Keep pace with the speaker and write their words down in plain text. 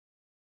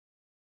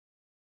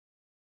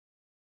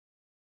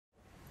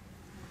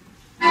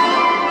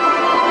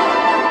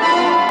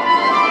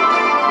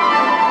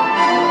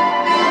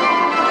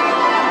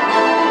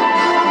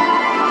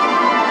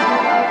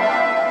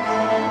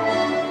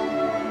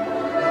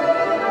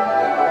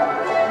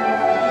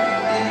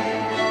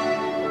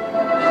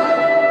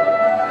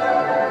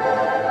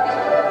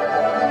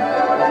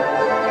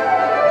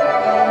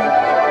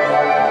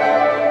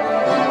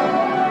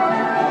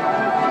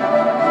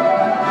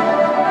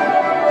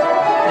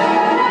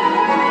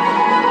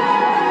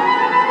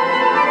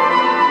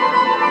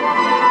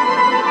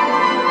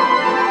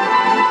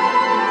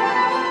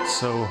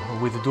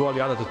duo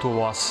Aliada, the two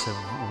of us,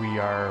 we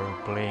are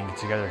playing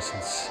together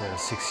since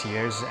 6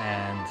 years,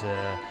 and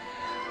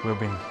we've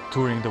been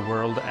touring the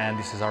world, and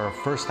this is our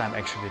first time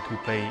actually that we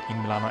play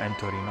in Milano and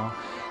Torino.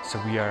 So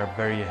we are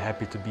very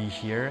happy to be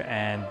here,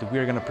 and we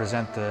are going to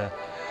present a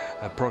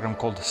program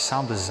called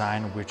Sound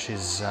Design, which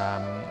is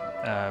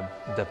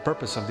the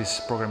purpose of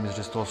this program is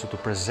just also to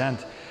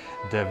present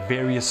the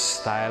various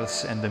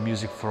styles and the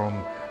music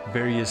from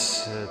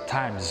various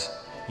times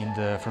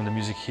from the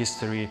music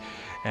history,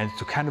 and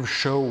to kind of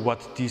show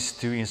what these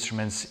two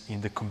instruments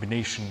in the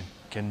combination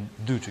can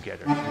do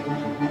together.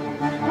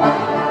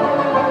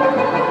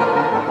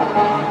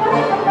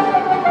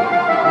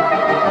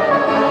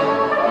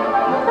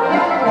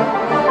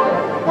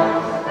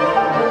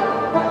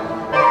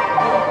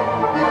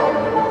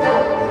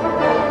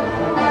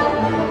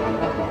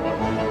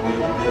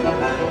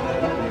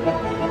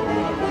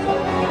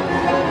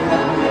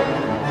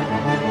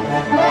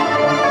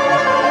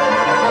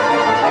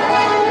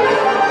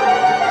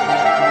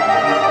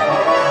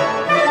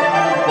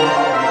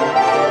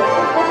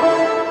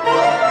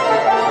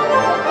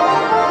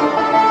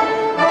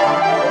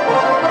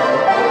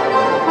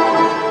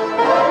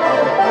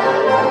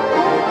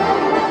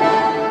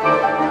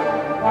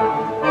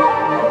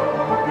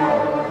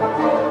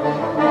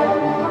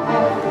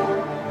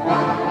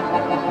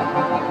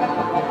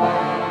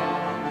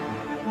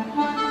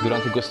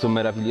 Durante questo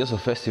meraviglioso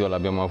festival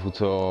abbiamo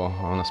avuto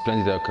una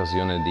splendida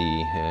occasione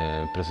di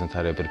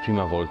presentare per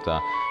prima volta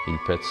il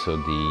pezzo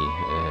di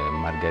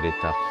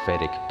Margareta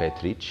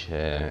Ferek-Petric.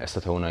 È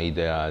stata una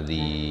idea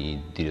di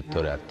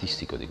direttore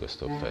artistico di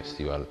questo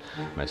festival,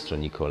 maestro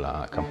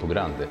Nicola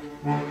Campogrande.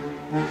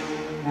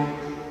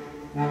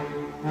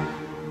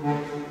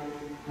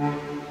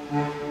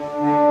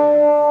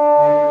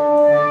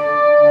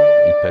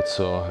 Il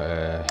pezzo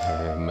è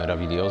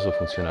meraviglioso,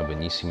 funziona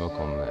benissimo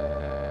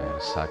con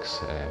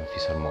sax e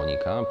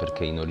fisarmonica,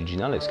 perché in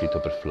originale è scritto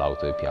per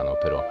flauto e piano,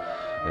 però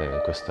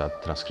questa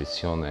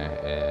trascrizione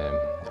è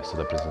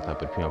stata presentata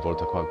per prima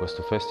volta qua a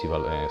questo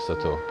festival e è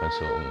stato,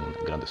 penso, un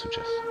grande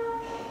successo.